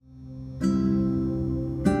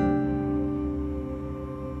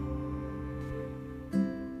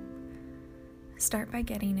Start by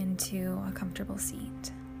getting into a comfortable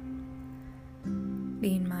seat,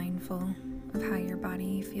 being mindful of how your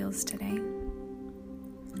body feels today,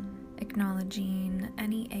 acknowledging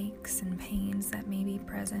any aches and pains that may be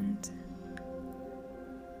present,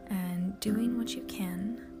 and doing what you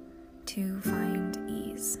can to find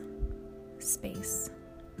ease, space,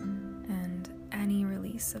 and any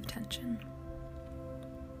release of tension.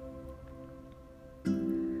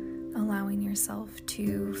 Allowing yourself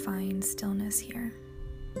to find stillness here,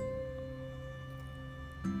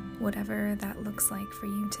 whatever that looks like for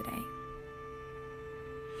you today.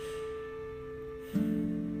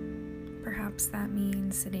 Perhaps that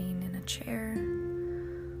means sitting in a chair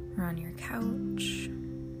or on your couch.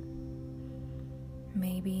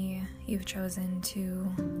 Maybe you've chosen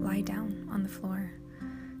to lie down on the floor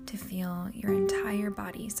to feel your entire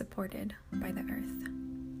body supported by the earth.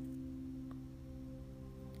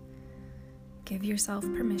 Give yourself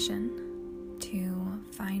permission to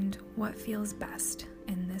find what feels best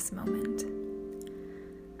in this moment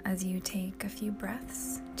as you take a few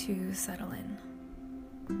breaths to settle in.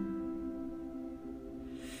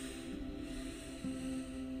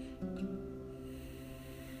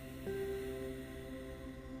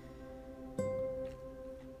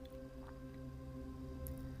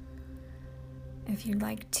 If you'd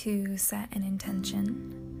like to set an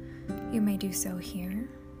intention, you may do so here.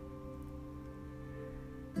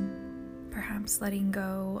 Perhaps letting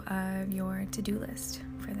go of your to-do list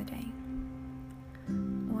for the day,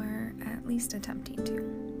 or at least attempting to.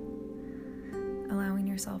 Allowing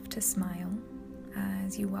yourself to smile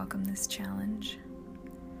as you welcome this challenge,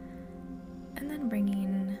 and then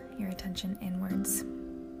bringing your attention inwards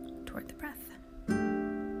toward the breath.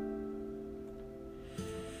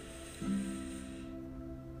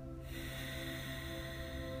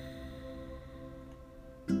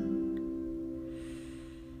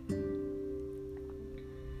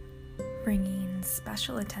 Bringing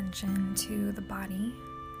special attention to the body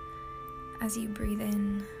as you breathe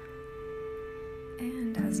in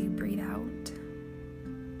and as you breathe out,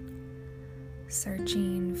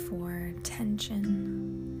 searching for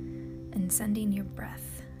tension and sending your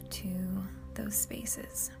breath to those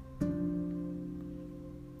spaces,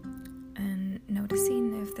 and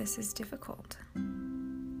noticing if this is difficult,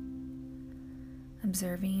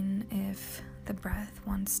 observing if the breath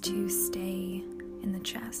wants to stay in the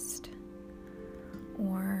chest,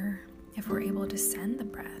 or if we're able to send the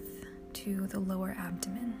breath to the lower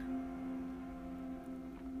abdomen.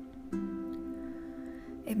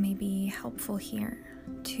 It may be helpful here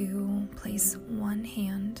to place one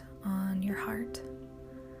hand on your heart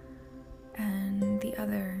and the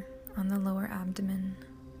other on the lower abdomen,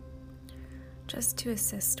 just to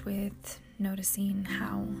assist with noticing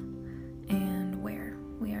how and where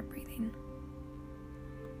we are breathing.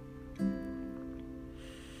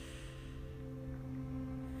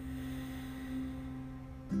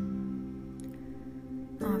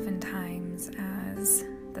 Oftentimes, as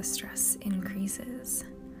the stress increases,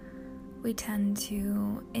 we tend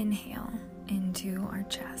to inhale into our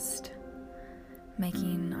chest,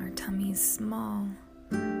 making our tummies small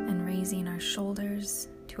and raising our shoulders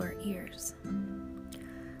to our ears,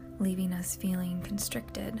 leaving us feeling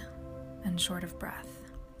constricted and short of breath.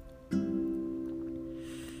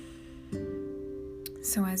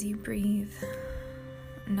 So as you breathe,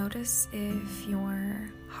 notice if your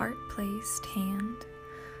heart-placed hand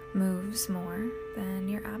moves more than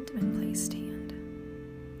your abdomen-placed hand.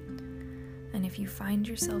 And if you find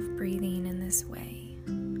yourself breathing in this way,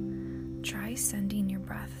 try sending your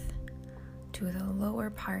breath to the lower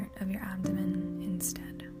part of your abdomen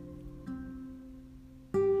instead.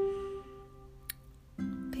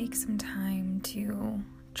 Take some time to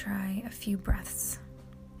try a few breaths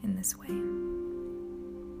in this way.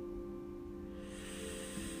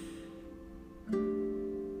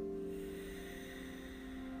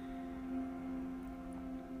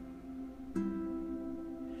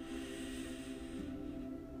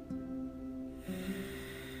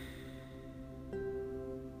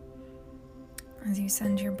 As you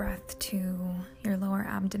send your breath to your lower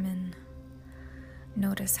abdomen,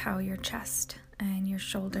 notice how your chest and your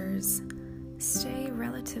shoulders stay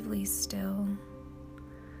relatively still,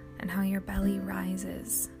 and how your belly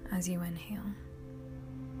rises as you inhale.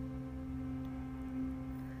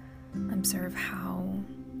 Observe how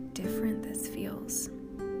different this feels,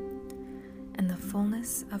 and the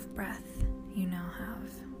fullness of breath you now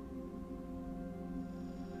have.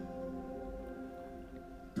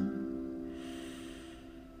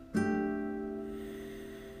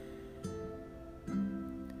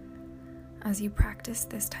 As you practice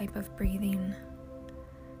this type of breathing,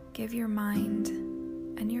 give your mind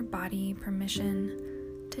and your body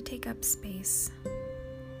permission to take up space.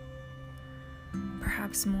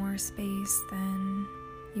 Perhaps more space than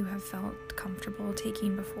you have felt comfortable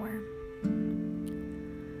taking before.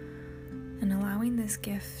 And allowing this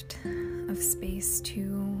gift of space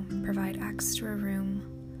to provide extra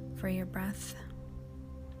room for your breath.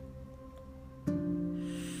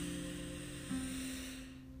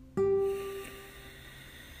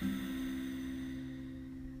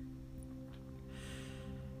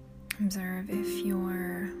 Observe if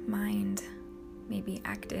your mind may be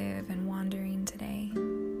active and wandering today,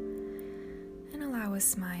 and allow a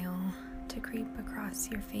smile to creep across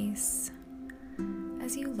your face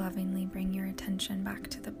as you lovingly bring your attention back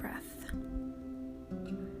to the breath.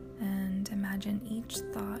 And imagine each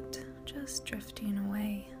thought just drifting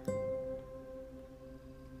away.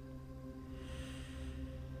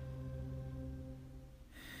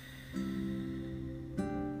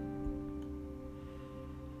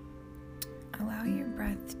 Allow your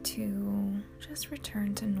breath to just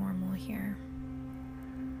return to normal here.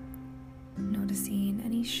 Noticing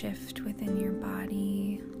any shift within your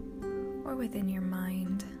body or within your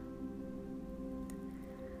mind.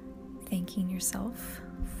 Thanking yourself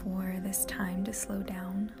for this time to slow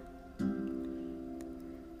down.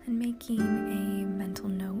 And making a mental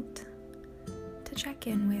note to check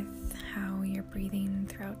in with how you're breathing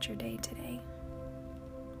throughout your day today.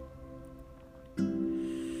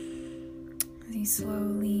 As you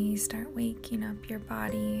slowly start waking up your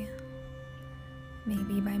body,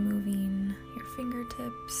 maybe by moving your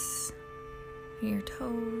fingertips, or your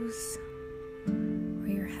toes, or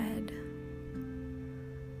your head,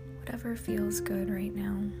 whatever feels good right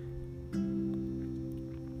now.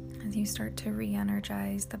 As you start to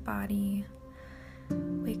re-energize the body,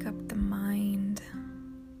 wake up the mind,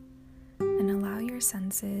 and allow your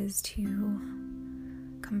senses to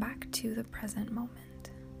come back to the present moment.